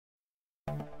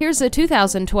Here's a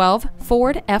 2012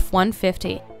 Ford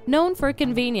F-150. Known for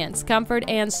convenience, comfort,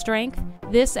 and strength,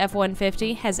 this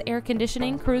F-150 has air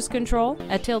conditioning, cruise control,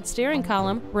 a tilt steering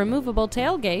column, removable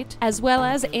tailgate, as well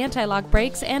as anti-lock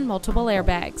brakes and multiple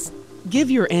airbags.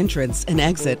 Give your entrance and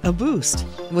exit a boost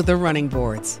with the running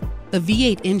boards. The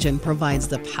V8 engine provides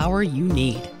the power you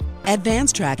need.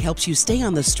 Advanced Track helps you stay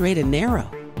on the straight and narrow.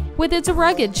 With its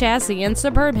rugged chassis and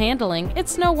superb handling,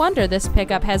 it's no wonder this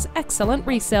pickup has excellent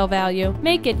resale value.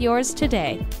 Make it yours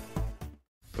today.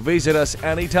 Visit us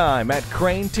anytime at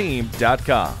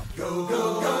crainteam.com. Go,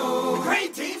 go, go.